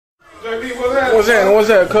What's that? What's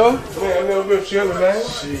that, cuz? Man, a little bit chilling, man.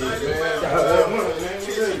 Shit, man.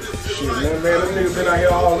 Shit, man, them niggas been out here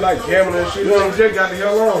all night gambling and shit. You know, Jake got the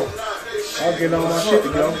hell on. I'll get all my shit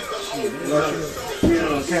together.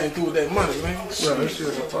 Came through with that money, man. Yeah, that shit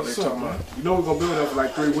is what they talking about. You know we're gonna build up for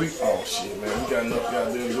like 3 weeks. Oh shit, man. We got enough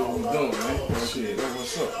goddamn to do what we doing, man. Shit, that's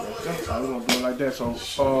what's up, man. That's how we gonna do it like that.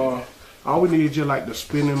 So, all we need is just like the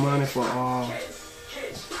spending money for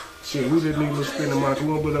shit, we just need a little spending money. We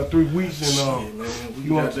gonna build up 3 weeks and shit, man. We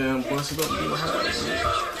goddamn bust it up in the house, man.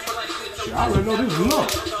 Shit, I already know this is enough.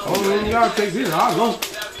 I don't know y'all take this. I know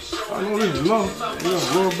this is enough. We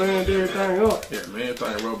gonna rubber band everything up. Yeah, man,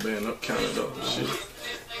 everything rubber band up, count it up and shit.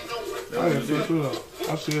 I didn't fix it up.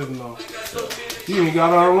 I said enough. You ain't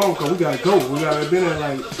got all alone because we gotta go. We gotta been at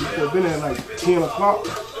like 10 o'clock.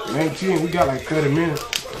 It ain't 10. We got like 30 minutes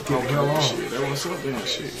to get the hell on. Shit, that what's up then,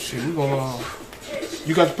 shit. Shit, we gonna.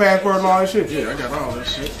 You got the passport and all that shit? Yeah, I got all that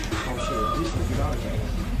shit. Oh shit, we gonna get out of here.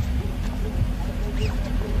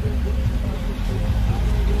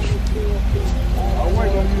 I'm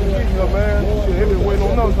waiting on you to get here, man. Shit, they been waiting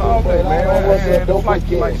on us all day, man. I had the flight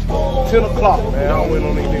till like 10 o'clock, man. I'm waiting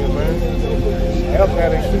on these niggas, man. I also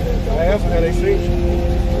had they seat.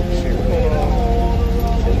 Shit, we gonna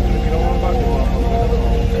get on about this motherfucker.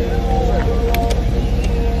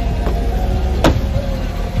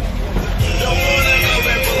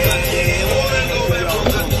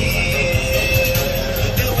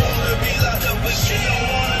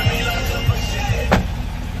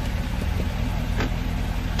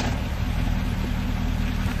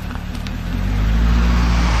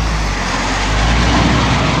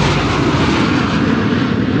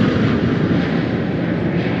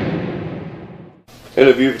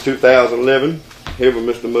 Interview for 2011, here with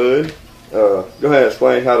Mr. Mudd. Go ahead and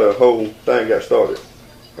explain how the whole thing got started.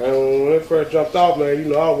 And when it first jumped off, man, you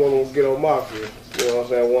know, I wanted to get on Mafia. You know what I'm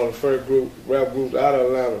saying? One of the first rap groups out of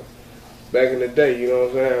Atlanta back in the day, you know what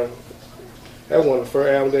I'm saying? That one of the first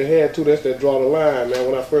albums they had too. That's that Draw the Line, man.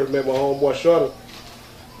 When I first met my homeboy Shutter,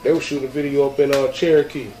 they were shooting a video up in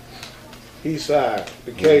Cherokee, East Side,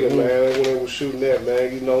 Decatur, man. That's when they was shooting that,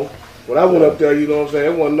 man, you know. When I went up there, you know what I'm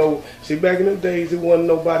saying, it wasn't no, see back in the days, it wasn't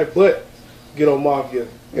nobody but Get On Mafia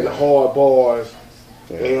and the hard bars,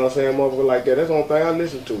 you know what I'm saying, motherfucker like that. That's the only thing I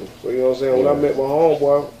listened to. So you know what I'm saying, when I met my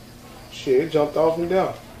homeboy, shit, it jumped off and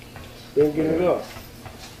down. Been getting it up.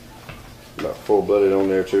 About Full Blooded on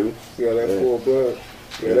there too. Yeah, that Full Blood.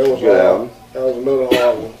 Yeah, that was good hard. album. That was another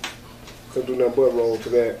hard one. Couldn't do nothing but roll to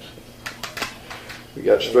that. We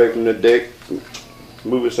got Straight From The Deck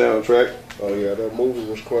movie soundtrack. Oh yeah, that movie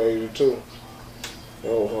was crazy too.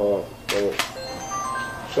 That was hard.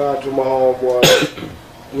 Shout out to my homeboy,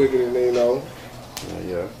 Wicked and Nino.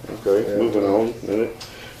 Yeah, okay. Yeah, moving on.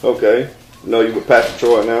 Okay. No, you with Pastor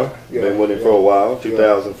Troy now. Yeah, been with him for a while,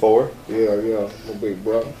 2004. Yeah, my big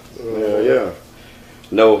brother. Yeah.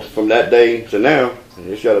 No, from that day to now,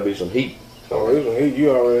 there's got to be some heat. Oh, there's some heat. You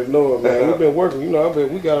already know it, man. We've been working. You know,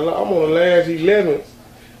 we got a lot. I'm on the last 11.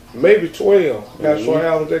 Maybe 12. That's what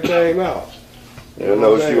albums that came out. Yeah, I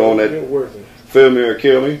noticed you on that Feel Me or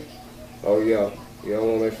Kill Me. Oh yeah, I'm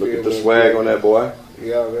on that Feel Me. Look at the swag on that boy.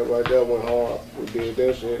 Yeah, that right there went hard. We did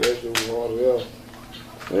that shit. That shit was hard as hell.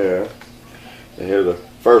 Yeah. And here's the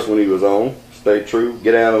first one he was on. Stay True,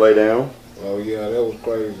 Get Down and Lay Down. Oh yeah, that was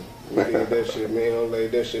crazy. We did that shit, man. I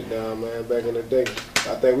laid that shit down, man, back in the day.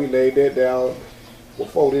 I think we laid that down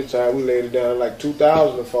before this time. We laid it down like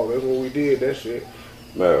 2004. That's when we did that shit.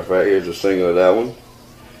 Matter of fact, here's a single of that one.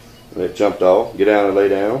 And it jumped off. Get Down and Lay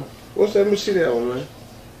Down. What's that? Let me see that one, man.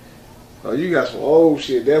 Oh, you got some old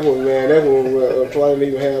shit. That one, man. That one, Troy didn't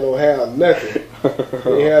even have no hair, nothing.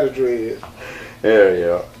 He had a dread.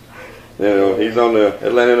 Yeah. You know, he's on the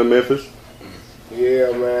Atlanta to Memphis.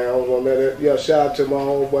 Yeah, man. I was on that. Yeah, shout out to my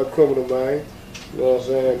homeboy Criminal, man. You know what I'm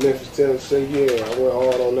saying? Memphis, Tennessee. Yeah, I went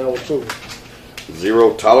hard on that one too.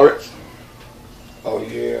 Zero Tolerance. Oh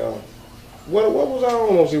yeah. What was I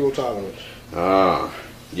on Zero Tolerance?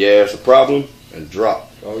 Yeah, It's a Problem and Drop.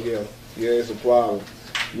 Oh yeah. Yeah, It's a Problem.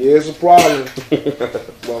 Yeah, It's a Problem.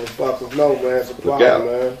 Motherfuckers know, man. It's a problem,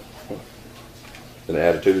 man. And the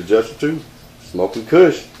Attitude Adjuster too. Smoking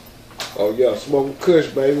Kush. Oh yeah, Smoking Kush,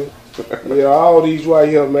 baby. Yeah, all these right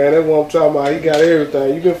here, man. That's what I'm talking about. He got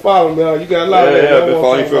everything. You been following me, you got a lot of that. Yeah, I've been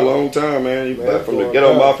following you for a long time, man. You back from the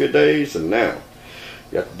Ghetto Mafia days and now.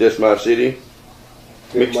 You got the This My City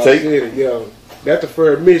mixtape. Yeah. That's the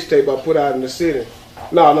first mixtape I put out in the city.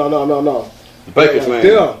 No. The Baker's Man.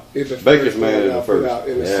 Yeah, it's the Baker's Man is the first. Out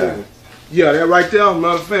in the city. Yeah, that right there,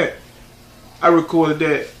 matter of fact. I recorded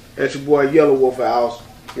that at your boy Yellow Wolf house.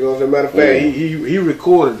 You know what I'm saying? Matter of fact, he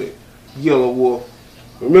recorded it. Yellow Wolf.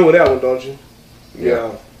 Remember that one, don't you?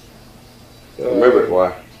 Yeah. Remember it,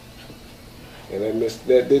 why? And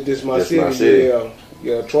this my city.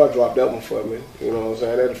 Yeah, Troy dropped that one for me. You know what I'm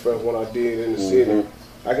saying? That's the first one I did in the city.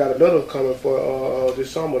 I got another one coming for this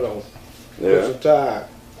summer though. Crimson Tide.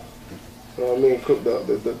 You know what I mean?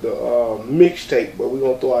 The mixtape, but we're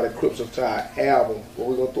gonna throw out a Crimson Tide album, but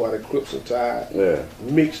we're gonna throw out a Crimson Tide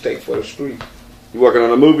mixtape for the street. You working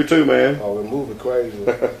on a movie too, man? Oh, the movie crazy.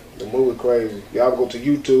 The movie crazy. Y'all go to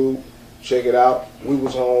YouTube, check it out. We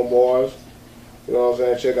was homeboys. You know what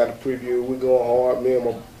I'm saying? Check out the preview. We going hard. Me and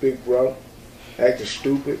my big brother acting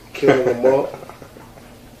stupid, killing them up.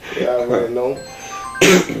 Yeah, I already know.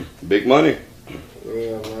 Big money.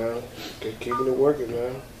 Yeah, man. Keeping it working,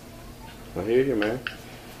 man. I hear you, man.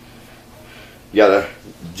 You got a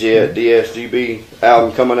DSGB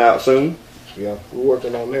album coming out soon? Yeah, we're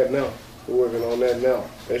working on that now.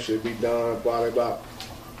 That should be done probably about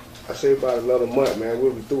another month, man.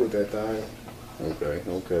 We'll be through with that time.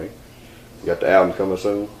 Okay. You got the album coming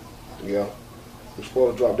soon? Yeah. We're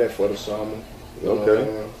supposed to drop that for the summer. You know what I'm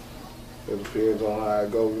saying? It depends on how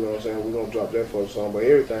it goes, you know what I'm saying? We're going to drop that for the summer. But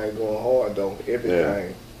everything going hard, though.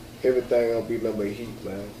 Everything. Everything going to be nothing but heat,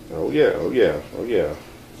 man. Oh, yeah.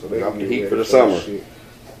 So they drop the heat for the summer.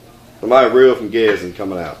 Somebody real from Gadsden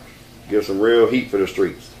coming out. Give some real heat for the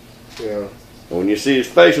streets. Yeah. And when you see his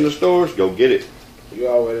face in the stores, go get it. You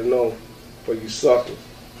already know. For you suckers.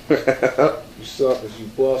 You suckers, you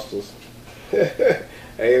busters. Hey,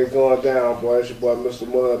 it's going down, boy. It's your boy, Mr.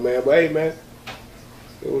 Mud, man. But hey, man,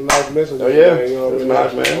 it was nice messing with you, man. You know what I mean?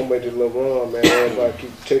 Nice, man. I'm going to make this little run, man. Everybody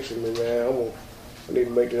keep texting me, man. I need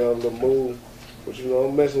to make another little move. But, you know,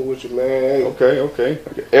 I'm messing with you, man. Hey. Okay.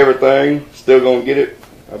 Everything, still going to get it.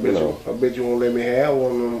 I bet you won't let me have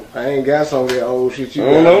one of them. I ain't got some of that old shit you got.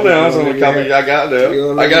 I don't know now. Some of the companies I got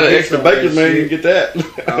there. I got an extra baker's man. You can get that.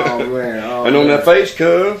 Oh, man. And on that face,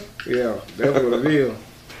 cuz. Yeah, that's what it is.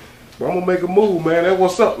 But I'm going to make a move, man. That's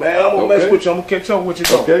what's up, man. I'm going to mess with you. I'm going to catch up with you,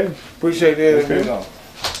 though. Okay. Appreciate that. Okay.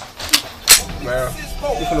 Man,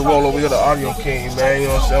 we finna roll over here to Audio King, man. You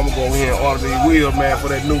know what I'm saying? I'm going to go in and order these wheels, man, for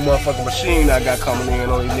that new motherfucking machine I got coming in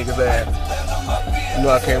on these niggas' ass. You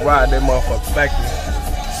know I can't ride that motherfucking factory.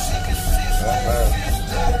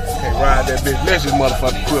 Can't ride that bitch. Let this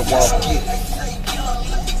motherfucking quit walking.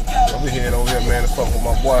 I'm heading over here, man, to fuck with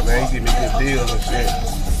my boy, man. He give me good deals and shit.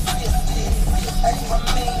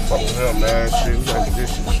 Fuck with him, man. Shit, we gotta get this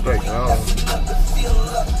shit straight, man.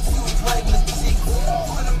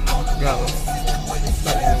 Got him.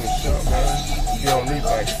 You don't need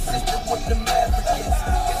that.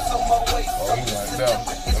 Oh, he like that.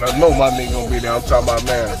 And I know my nigga gonna be there. I'm talking about,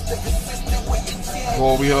 man. Go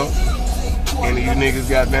over here. Any of you niggas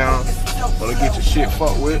got down, wanna get your shit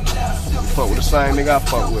fucked with, fuck with the same nigga I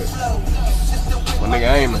fuck with. My nigga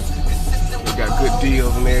Aiming. He got good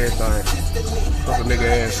deals and everything. Fuck a nigga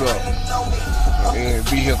ass up. And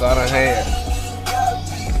vehicle I done had.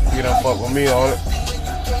 He done fuck with me on it.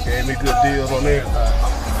 Gave me good deals on everything.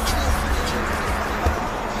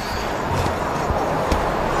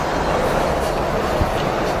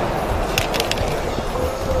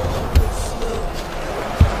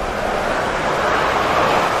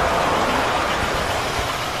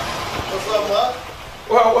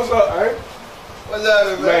 Well, what's up, man? What's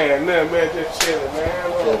up, man? Man, just chilling, man.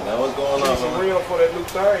 Man, what's going on, some man? real for that new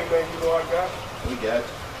thing, man. You know I got. We got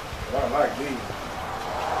you. I like these.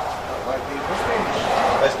 What's these?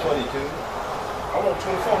 That's 22. I want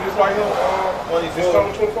 24. This right here. 24. This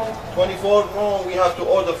coming 24? 24, no, we have to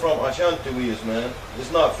order from Ashanti wheels, man.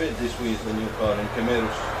 It's not fit this wheels, the new car in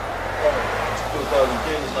Cameros.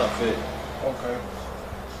 2010 is not fit. Okay.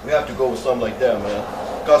 We have to go with something like that, man.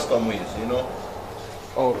 Custom wheels, you know?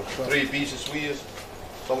 Oh, the 3 pieces wheels,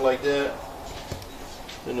 something like that.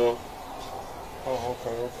 You know? Oh,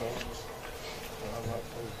 okay.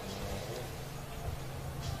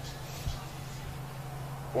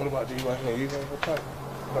 What about these right here? You got what type?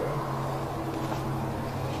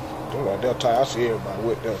 They're like they're tight. I see everybody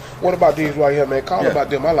with them. What about these right here, man? Call about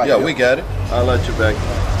them. I like them. Yeah, we got it. I'll let you back.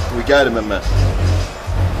 We got it, man.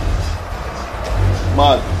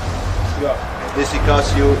 Mod. Yeah. This will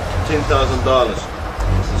cost you $10,000.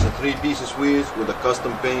 It's a 3 pieces wheels with a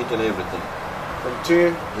custom paint and everything. From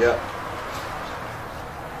 10? Yeah.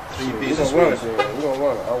 3 pieces wheels. We're gonna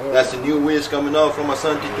run it. That's the new wheels coming out from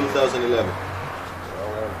Asante 2011.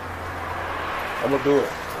 I'm gonna do it.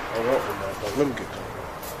 I want them, man. Let me get them.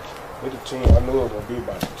 With the 10, I knew it was gonna be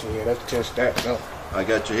about the 10. That's 10 stacks up. I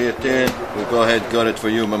got you here 10. We'll go ahead and got it for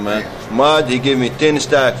you, my man. Mud, he gave me 10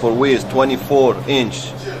 stack for wheels,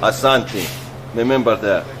 24-inch Asante. Remember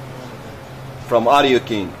that. From Audio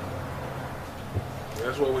King.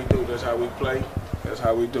 That's what we do. That's how we play. That's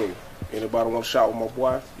how we do. Anybody want to shop with my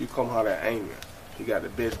boy, you come holler at Amy. He got the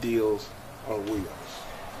best deals on wheels.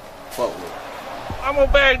 Fuck with him. I'm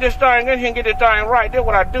gonna bag this thing in here and get this thing right. That's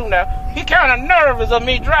what I do now. He kind of nervous of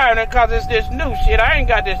me driving it because it's this new shit. I ain't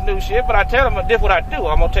got this new shit, but I tell him this what I do.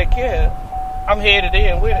 I'm gonna take care of it. I'm headed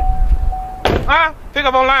in with it. Huh? Pick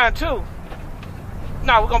up on line 2.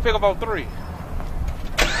 No, we're gonna pick up on 3.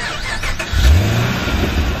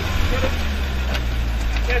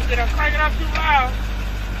 Did I crank it up too loud?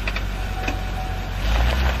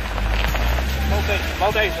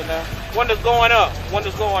 Motivation now. One that's going up. One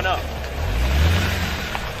that's going up.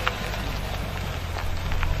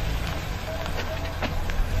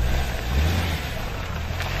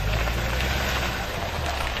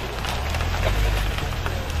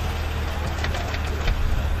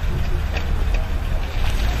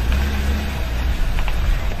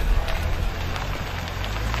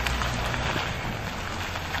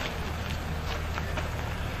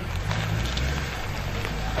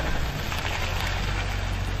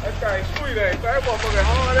 That thing sweet, ain't that motherfucker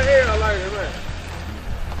hard as hell like it, man.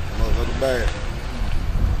 Motherfucker bad.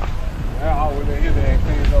 I always let his ass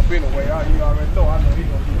clean it up anyway. You already know. I know he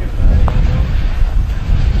gonna do his thing.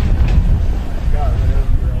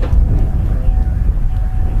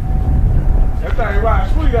 That thing right,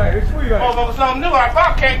 sweet, ain't it? Sweet, ain't it? Motherfucker, something new. I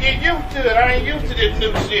probably can't get used to it. I ain't used to this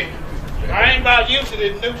new shit. I ain't about used to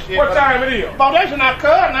this new shit. What time it is? Foundation not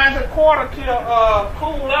cut. Now it's a quarter to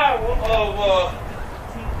cool hour of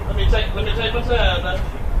let me take my time now.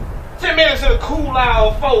 10 minutes to the cool hour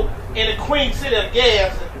of 4 in the Queen City of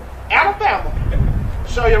Gas, Alabama.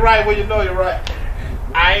 Show you right where you know you're right.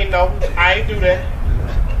 I ain't know. I ain't do that.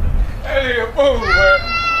 That nigga fool, man.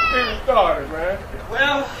 Get started, man.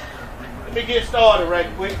 Well, let me get started right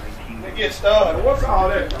quick. Let me get started. What's all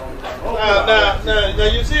that? Now,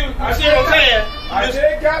 you see what I'm saying? I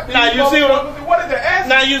just got these. Now, you see what is the answer?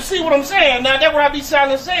 Now, you see what I'm saying? Now, that's what I be trying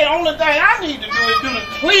to say. Only thing I need to do is do the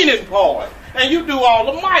cleaning part. And you do all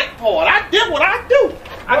the mic part. I did what I do.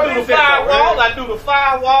 I do the firewall. I do the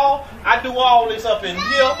firewall. I do all this up in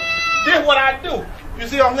here. This what I do. You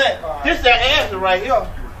see what I'm saying? This is the answer right here.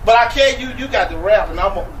 But I tell you, you got the rap, and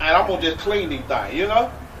I'm gonna just clean these things, you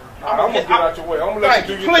know? I'm gonna get out your way. I'm gonna let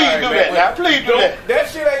you do your Please thing. do that now. Please do that. That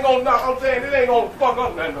shit ain't gonna knock. I'm saying it ain't gonna fuck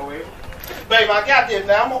up nothing, though, eh? Baby, I got this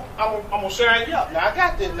now. I'm gonna shine you up. Now, I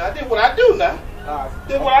got this now. This what I do now.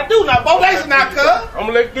 This what I do now. Both days not cut. I'm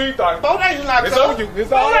gonna let you do your thing. Both days not cut. It's on you.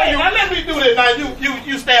 It's all on you. Now, let me do this. Now,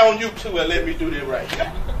 you stay on YouTube and let me do this right.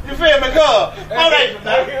 You feel me, cuz? Both days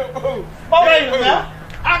now. Both days now.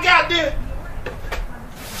 I got this.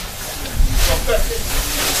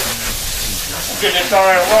 Get this thing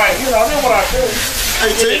right, you know, that's what I do. Hey,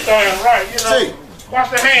 Get this thing right, you know. Watch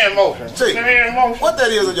the hand motion. T, The hand motion. what that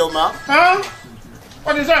is in your mouth? Huh?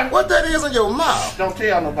 What is that? What that is in your mouth? Don't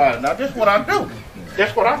tell nobody. Now, this what I do.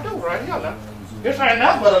 That's what I do right here now. This ain't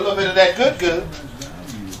nothing but a little bit of that good.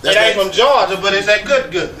 It ain't from Georgia, but it's that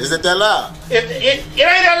good. Is it that loud? It ain't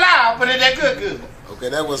that loud, but it's that good. Okay,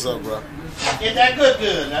 that what's up, bro. It's that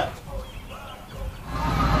good now.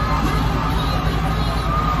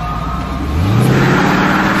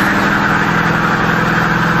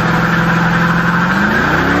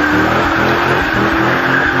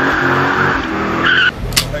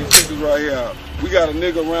 Right here. We got a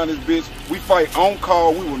nigga around this bitch. We fight on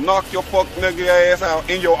call. We will knock your fuck nigga ass out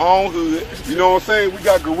in your own hood. You know what I'm saying? We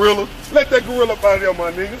got gorilla. Let that gorilla up out of there,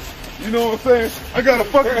 my niggas. You know what I'm saying? I got a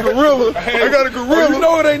fucking gorilla. I got a gorilla. You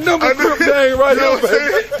know it ain't number crip gang right here,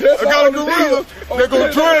 baby. I got a gorilla. They're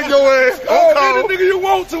gonna drag your ass. Oh, any nigga you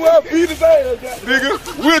want to, I'll beat his ass.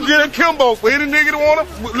 Nigga, we'll get a Kimbo. For any nigga that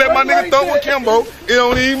wanna let my nigga throw a Kimbo, it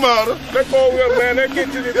don't even matter. Let's go over here, man. Let's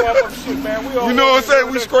get to this motherfucking shit, man. You know what I'm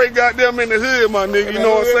saying? We straight goddamn in the hood, my nigga. You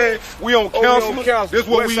know what I'm saying? We on council. This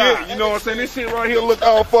what we at. You know what I'm saying? This shit right here look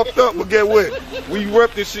all fucked up, but get what? We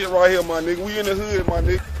rep this shit right here, my nigga. We in the hood, my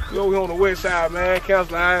nigga. We over here on the west side, man.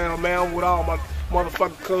 Council I am, man. I'm with all my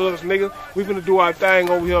motherfucking cuz, nigga. We finna do our thing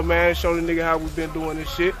over here, man. Show the nigga how we been doing this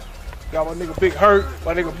shit. Got my nigga Big Hurt,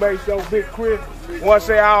 my nigga Bass Show, Big Chris. One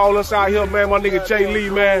say all us out here, man. My nigga Jay Lee,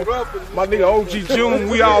 man. My nigga OG June.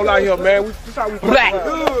 We all out here, man. This how we black.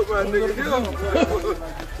 Good, my nigga.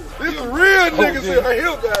 This the real niggas here.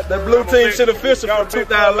 That blue team shit official from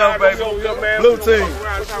 2011, baby. Blue team.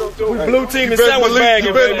 We blue team and sandwich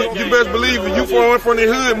bagging, baby. You best believe it. You from the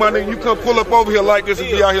hood, my nigga. You come pull up over here like this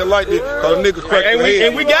and be out here like this. Cause a nigga crack your head.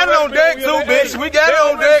 And we got it on deck too, bitch. We got it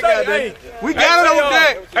on deck, goddamn. We got it on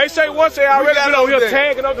deck. They say one say I already been over here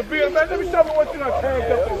tagging up the bill, man. Let me show me what you done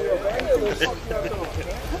tagged up over here, man.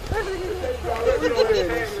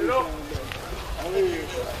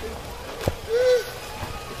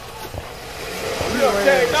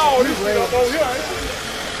 tagged all this shit up over here.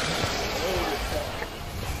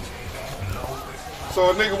 So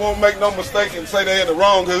a nigga won't make no mistake and say they in the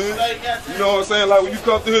wrong hood. You know what I'm saying? Like when you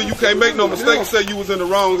come through here, you can't make no mistake and say you was in the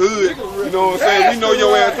wrong hood. You know what I'm saying? We know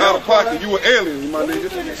your ass out of pocket. You an alien, my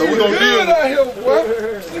nigga. So we gonna deal with you.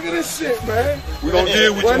 Look at this shit, man. We gonna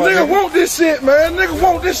deal with you, my nigga. nigga. Want this shit, man. Nigga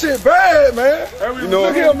want this shit bad, man. You know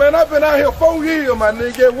Look here, man. I've been out here 4 years, my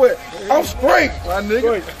nigga. Get what? I'm straight, my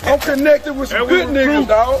nigga. I'm connected with some good niggas,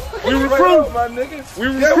 dog. We recruit, my niggas. We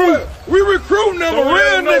recruit. We recruiting them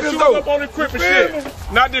real niggas, though. Up on this crippin' shit.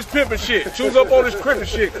 Not this pimpin' shit. Choose up on this crippin'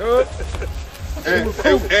 shit, cuz.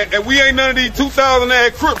 And we ain't none of these 2000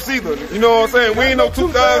 ass Crips either. You know what I'm saying? We ain't no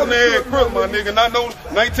 2000 ass Crips, my nigga. Not no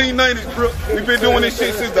 1990s Crips. We been doing this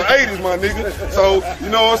shit since the 80s, my nigga. So, you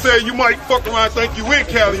know what I'm saying? You might fuck around and think you in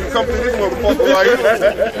Cali. You come to this motherfucker right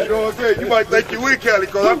here. You know what I'm saying? You might think you in Cali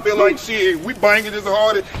because I feel like shit, we banging as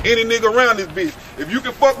hard as any nigga around this bitch. If you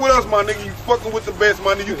can fuck with us, my nigga, you fucking with the best,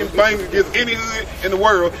 my nigga. You can bang against any hood in the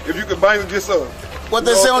world if you can bang against us. What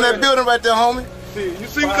they say on that building right there, homie? You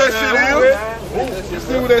see what that shit is? You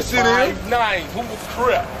see what that shit is? 5'9", who was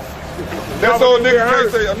Crip? That's all a nigga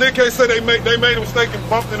can't say. A nigga can't say they made a mistake and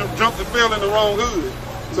bumped and jumped and fell in the wrong hood.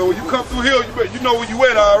 So when you come through here, you know where you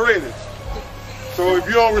at already. So if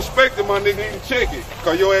you don't respect it, my nigga, you can check it.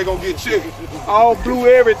 Cause your ass gonna get checked. All blue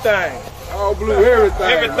everything. All blue everything.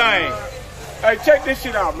 Everything. Hey, check this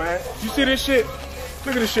shit out, man. You see this shit?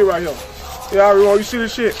 Look at this shit right here. Yeah, you see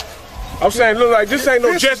this shit? I'm saying, look like this ain't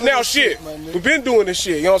no just now shit. We've been doing this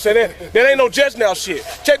shit, you know what I'm saying? That ain't no just now shit.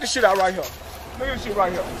 Check this shit out right here. Look at this shit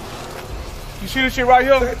right here. You see this shit right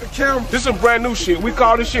here? This is some brand new shit. We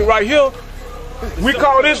call this shit right here. We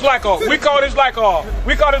call this like a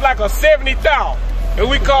 70,000. And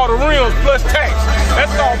we call the rims plus tax.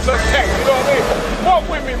 That's called plus tax, you know what I mean? Walk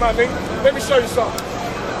with me, my nigga. Let me show you something.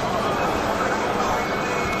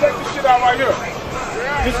 Check this shit out right here.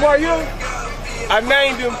 This right here, I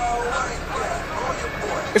named him.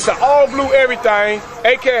 It's an all blue everything,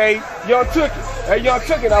 AKA Young Tookie. Hey, Young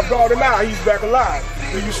Tookie, I brought him out. He's back alive.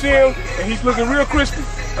 Do you see him? And he's looking real crispy.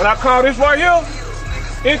 And I call this right here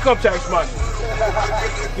income tax money.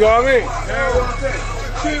 You know what I mean?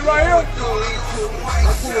 See it right here?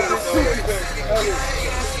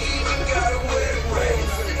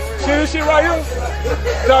 See this shit right here?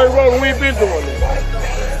 Tell you what, we've been doing this.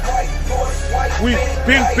 We've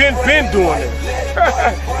been doing it.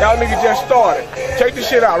 Y'all niggas just started. Check this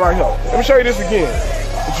shit out right here. Let me show you this again.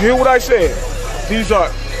 Did you hear what I said? These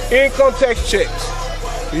are income tax checks.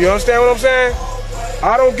 You understand what I'm saying?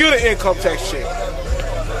 I don't get an income tax check.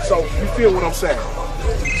 So you feel what I'm saying?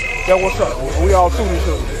 Yeah, what's up? We all through this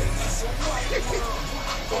hood.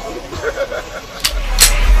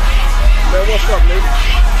 Man, what's up,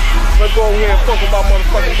 nigga? Let's go over here and fuck with my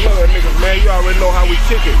motherfucking blood, niggas, man. You already know how we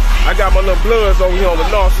kick it. I got my little bloods over here on the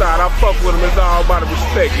north side. I fuck with them. It's all about the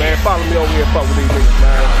respect, man. Follow me over here and fuck with these niggas,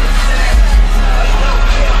 man.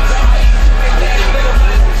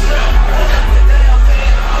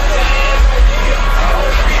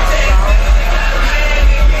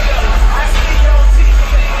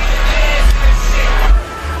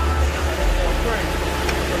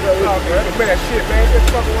 Man, shit, man. Just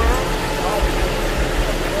fuck around.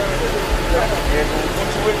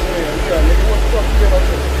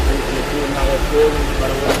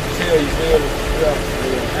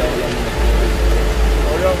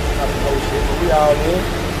 We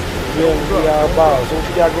all balls. So what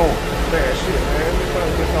you got going? Man, shit, man. We trying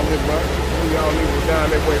to get something, bro. We all niggas down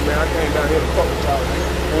that way, man. I came down here to fuck with y'all, man.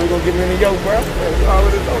 When we gonna get me in the yoke, bro? Man, you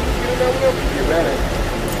already know. Just get in there whenever you get ready.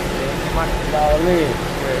 Y'all in.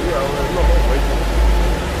 Man, you already know.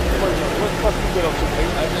 What the fuck you been up to,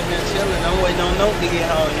 nigga? I just been chilling. I'm waiting on Note to get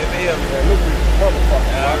home. You feel me? Man, look at this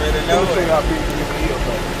motherfucker. I already know. Let me show you how big this nigga is,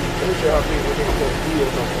 though. Let me show you how big this nigga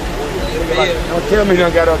is, though. Don't tell me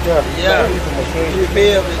nothing got up there. Yeah. He's a machine. You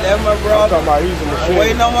feel me? That's my I'm brother. talking about he's a machine. I'm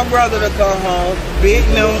waiting on my brother to come home. Big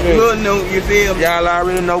Note, little Note, you feel me? Y'all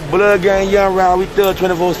already know Blood Gang, Young Round, we thug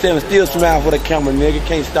 24/7, still smile for the camera, nigga.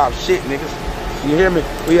 Can't stop shit, niggas. You hear me?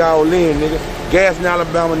 We all in, nigga. Gas in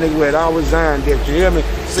Alabama, nigga, where it all resigned at. You hear me?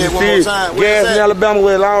 Say it you one more time. Gas in Alabama,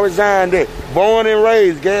 where it all resigned at. Born and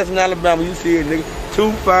raised, Gas in Alabama, you see it, nigga.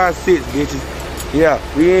 256, bitches. Yeah,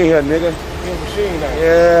 we in here, nigga. He's a machine now.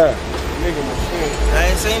 Yeah. Nigga machine. I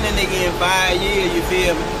ain't seen that nigga in 5 years, you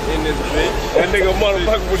feel me? In this bitch. That nigga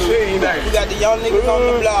motherfucking machine now. We got the young niggas on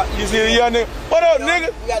the block. You see the young nigga? What up, nigga?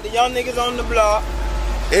 We got the young niggas on the block.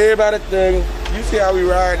 Everybody thugging. You see how we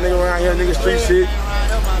ride, nigga, around here, nigga, street shit.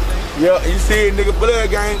 Yeah, you see it, nigga, Blood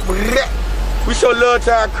Gang. We show love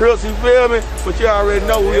to our Crips, you feel me? But you already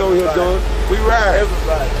know we over here doing. We ride.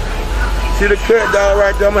 Everybody. See the cut dog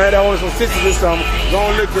right there? I'm gonna have that on some 60s or something.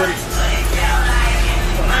 Don't look at it.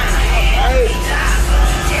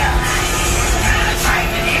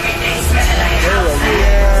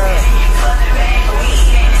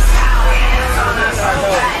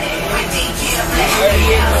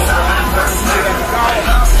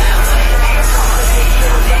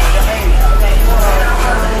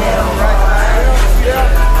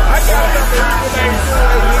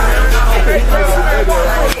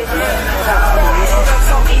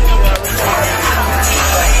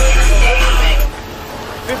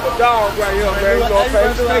 Dog right here, man. You know what I'm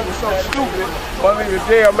saying? He stay with something stupid. But nigga,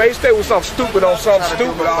 damn, man, he stay with something stupid on something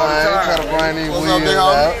stupid all the time. Try to bring these wheels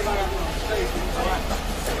out.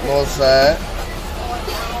 North side.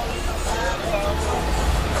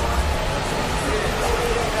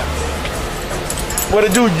 What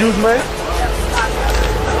it do, Juice, man?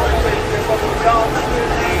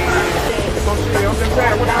 What you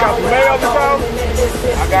got, some mail or something?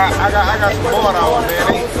 I got some more dog, man.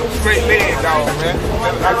 They straight leg dog, man.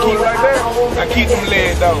 I keep like that? I keep them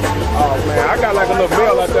leg dog. Oh man, I got like a little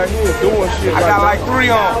mail out there. He ain't doing shit. I got like 3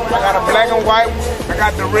 on. I got a black and white one, I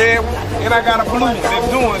got the red one, and I got a blue one. They're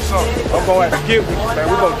doing something. I'm gonna have to get with you, man.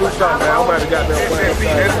 We're gonna do something, man. I'm gonna have to get that plan.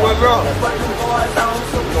 That's what's up.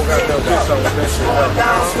 We're gonna have to do something with that shit.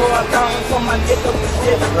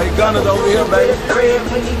 They gunners over here, baby.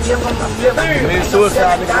 Man,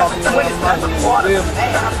 suicide niggas off the money.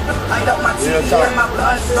 Real talk.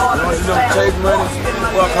 You want to do them chase money?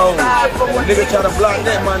 Fuck hoes. Nigga try to block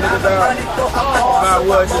that, my niggas out. Might as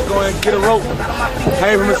well just go and get a rope.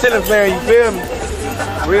 Came from a ceiling fan, you feel me?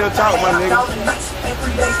 Real talk, my nigga.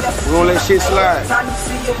 We gon' let shit slide.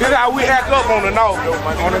 This is how we act up on the north, though,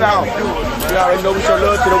 man. On the north. We already know we show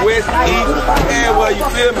love to the west, east, and well, you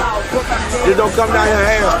feel me? Just don't come down here and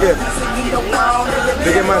hand skip.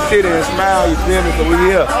 Look at my city and smile, you feel me? So we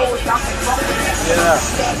here. Yeah.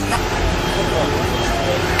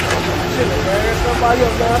 Somebody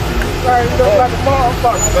else, man. Like a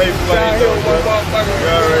motherfucker. They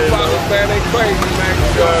crazy, man.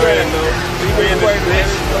 You already know. We in this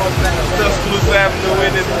bitch. Tuscaloosa Avenue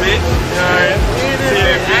in this bitch. You already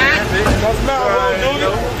know. What's my one,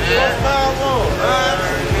 dude? What's my one?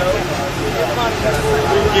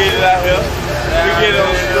 We get it out here. We get it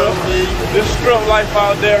on stuff. This strip life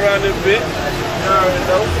out there around this bitch. You already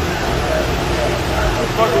know.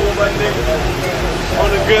 Fucking with my niggas on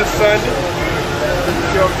a good Sunday.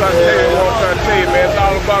 You know what I'm trying to tell you, man. It's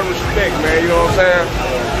all about respect, man. You know what I'm saying?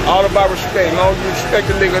 All about respect. As long as you respect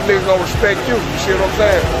a nigga, nigga gonna respect you. You see what I'm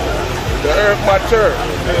saying? The earth, my turf.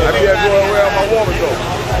 I be going where my woman go.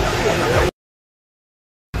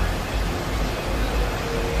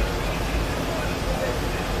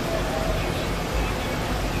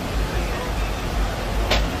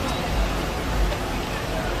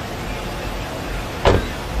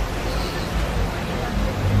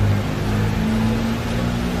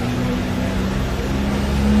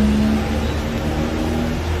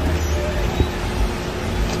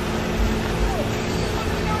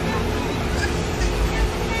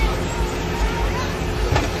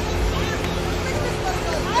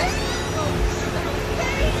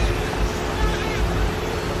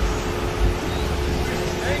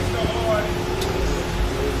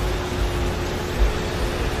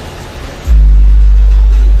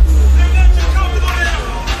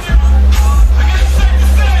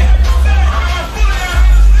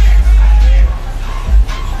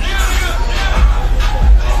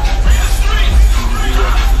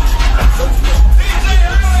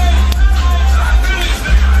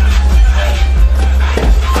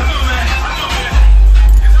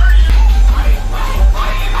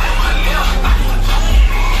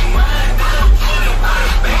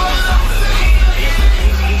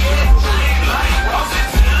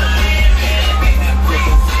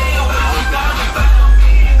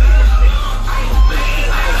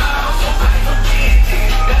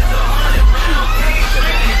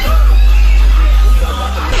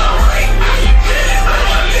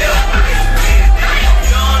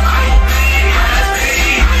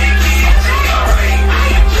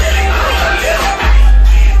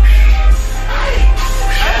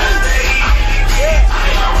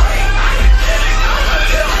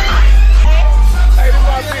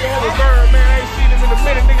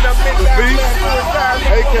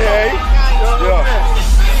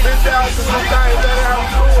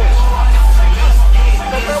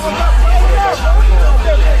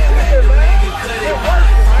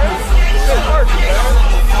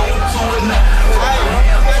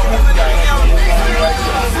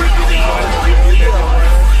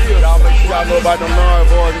 About them Nard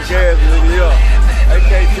boys and Jazz, nigga, yeah.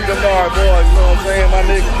 AK3 them Nard boys, you know what I'm saying, my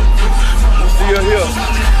nigga? here.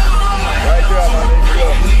 Right there, my nigga.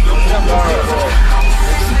 Sorry, boy.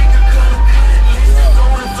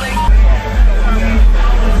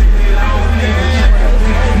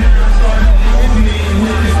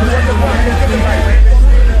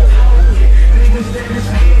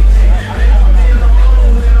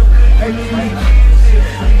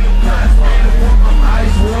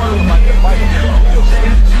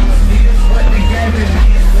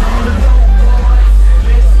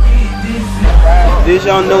 This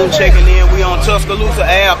young dude checking in. We on Tuscaloosa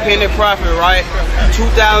Ave, Penny Profit, right?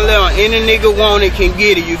 2011. Any nigga want it can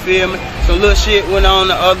get it, you feel me? Some little shit went on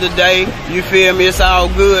the other day, you feel me? It's all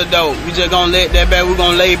good though. We just gonna let that back. We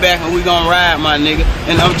gonna lay back and we gonna ride, my nigga.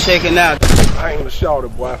 And I'm checking out. I ain't gonna shout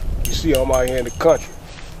it, boy. You see I'm out here in the country.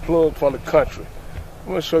 Plug from the country. I'm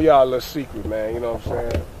gonna show y'all a little secret, man. You know what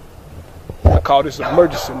I'm saying? I call this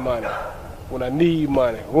emergency money. When I need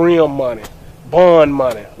money, rim money, bond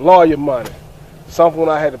money, lawyer money. Something when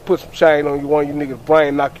I had to put some chain on you, one of you niggas'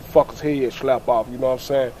 brain, knock your fucker's head, slap off. You know what I'm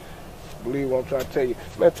saying? Believe what I'm trying to tell you.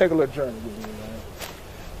 Man, take a little journey with me,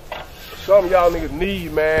 man. Some of y'all niggas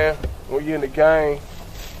need, man, when you in the game,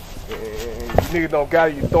 and you niggas don't got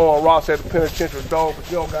it, you throwing rocks at the penitentiary door, but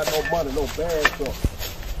you don't got no money, no bag, so.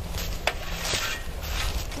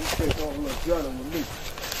 Let's take on a little journey with me.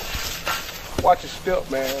 Watch your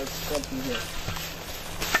step, man. Come through here.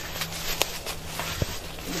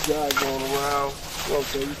 This guy going around.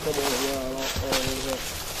 Okay, you come on around all over.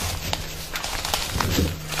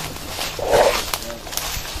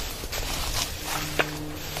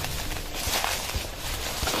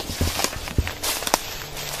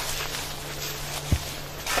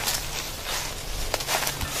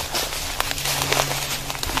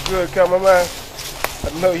 You good, cameraman? I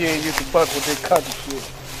know you ain't used to fuck with this country shit.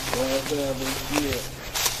 You know what I'm saying? But yeah,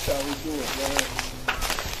 that's how we do it, man.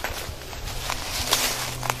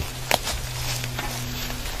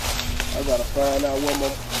 I gotta find out where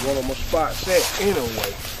one of my spots at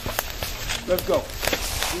anyway. Let's go.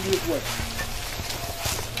 Do this way.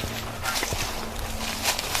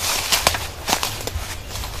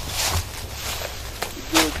 You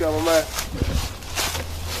good, cameraman?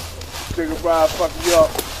 Nigga Brian fucking you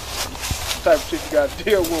up. Type of shit you gotta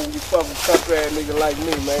deal with when you fucking country ass nigga like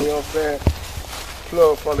me, man. You know what I'm saying?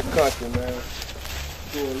 Plug from the country, man.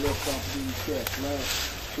 Do a little something to these cats, man.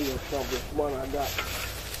 See what's something money I got.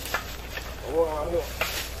 Around here.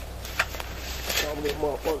 Some of this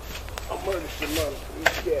motherfucker. I'm murdering some money for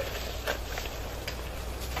these cats.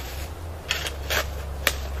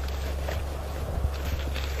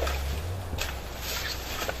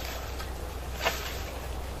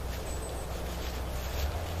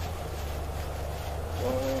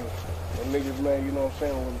 Niggas, man, you know what I'm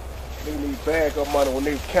saying? When niggas need bag up money, when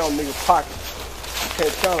niggas count niggas' pockets. You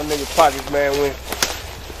can't count a niggas' pockets, man,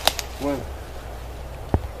 when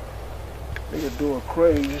niggas doing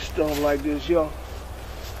crazy stuff like this, yo.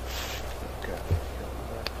 Okay.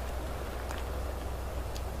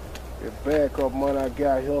 The bag up money I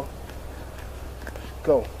got here. Let's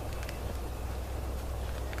go.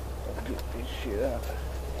 Let's get this shit out.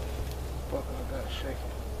 Fuck, I gotta shake it.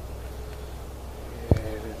 Yeah,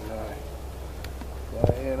 it is nice. I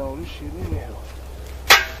had all this shit in there.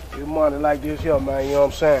 This money like this here, man, you know what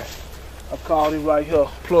I'm saying? I call it right here,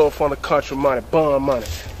 plug from the country money, bond money.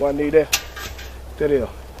 What I need that? That is.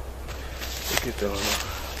 Let's get that on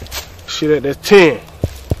there. Shit, that's 10.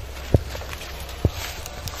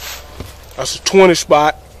 That's a 20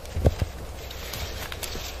 spot.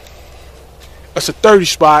 That's a 30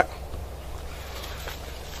 spot.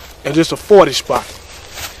 And just a 40 spot.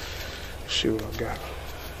 See what I got.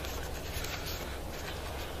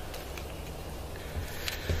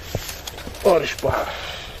 Other spot.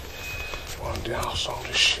 Run down some of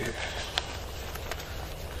this shit.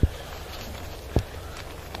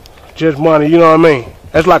 Just money, you know what I mean?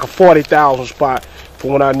 That's like a 40,000 spot for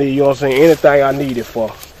what I need, you know what I'm saying? Anything I need it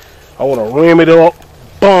for. I want to rim it up,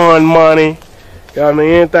 bond money, you know what I mean?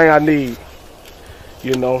 Anything I need,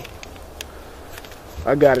 you know.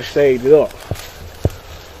 I got to save it up.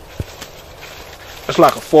 That's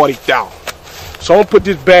like a 40,000. So I'm gonna put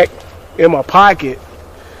this back in my pocket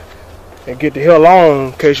and get the hell on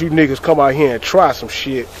in case you niggas come out here and try some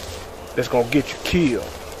shit that's gonna get you killed.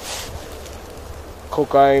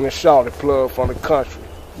 Cocaine and shawty plug from the country.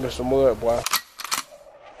 Mr. Mud, boy.